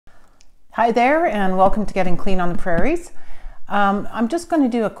Hi there, and welcome to Getting Clean on the Prairies. I'm just going to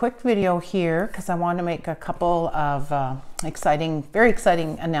do a quick video here because I want to make a couple of very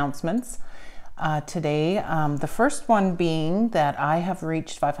exciting announcements today. The first one being that I have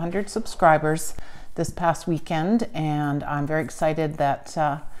reached 500 subscribers this past weekend, and I'm very excited that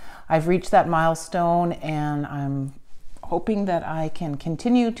I've reached that milestone, and I'm hoping that I can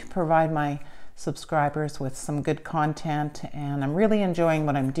continue to provide my subscribers with some good content, and I'm really enjoying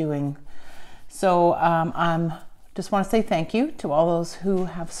what I'm doing. So I'm just want to say thank you to all those who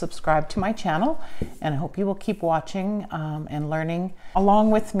have subscribed to my channel, and I hope you will keep watching and learning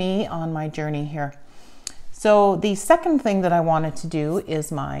along with me on my journey here. So the second thing that I wanted to do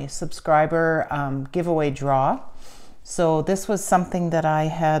is my subscriber giveaway draw. So this was something that I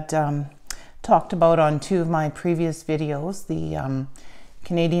had talked about on two of my previous videos, the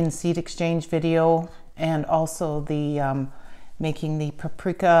Canadian Seed Exchange video, and also the making the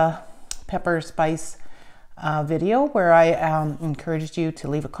paprika pepper spice video, where I encouraged you to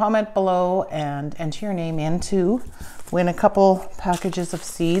leave a comment below and enter your name in to win a couple packages of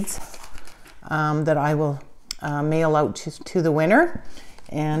seeds that I will mail out to the winner,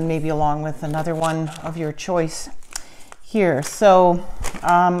 and maybe along with another one of your choice here. So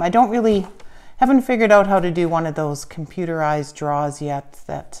I haven't figured out how to do one of those computerized draws yet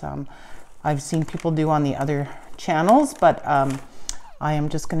that I've seen people do on the other channels, but I am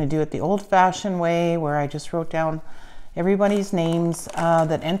just going to do it the old-fashioned way, where I just wrote down everybody's names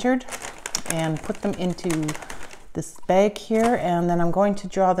that entered and put them into this bag here, and then I'm going to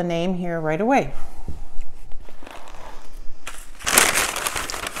draw the name here right away.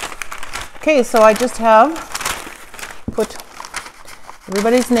 Okay, so I just have put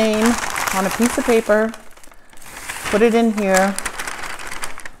everybody's name on a piece of paper, put it in here.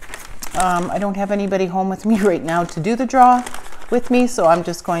 I don't have anybody home with me right now to do the draw with me, so I'm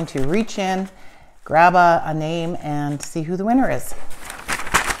just going to reach in, grab a name, and see who the winner is.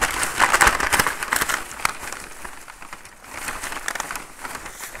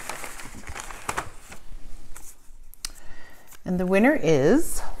 And the winner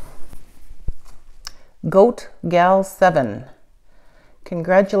is Goat Gal 7.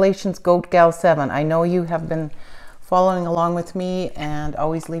 Congratulations, Goat Gal 7. I know you have been following along with me and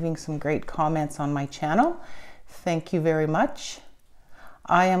always leaving some great comments on my channel. Thank you very much.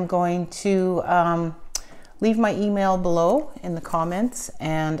 I am going to leave my email below in the comments,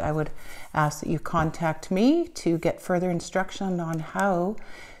 and I would ask that you contact me to get further instruction on how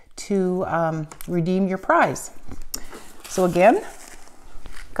to redeem your prize. So again,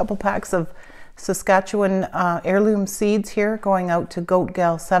 a couple packs of Saskatchewan heirloom seeds here going out to Goat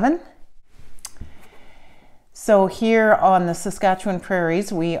Gal 7. So here on the Saskatchewan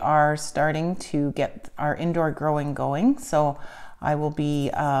prairies, we are starting to get our indoor growing going. So I will be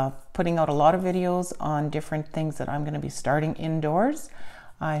putting out a lot of videos on different things that I'm going to be starting indoors.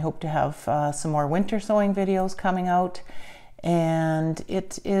 I hope to have some more winter sowing videos coming out. And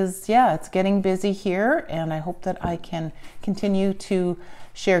it's getting busy here, and I hope that I can continue to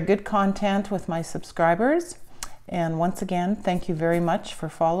share good content with my subscribers. And once again, thank you very much for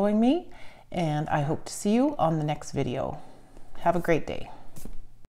following me, and I hope to see you on the next video. Have a great day.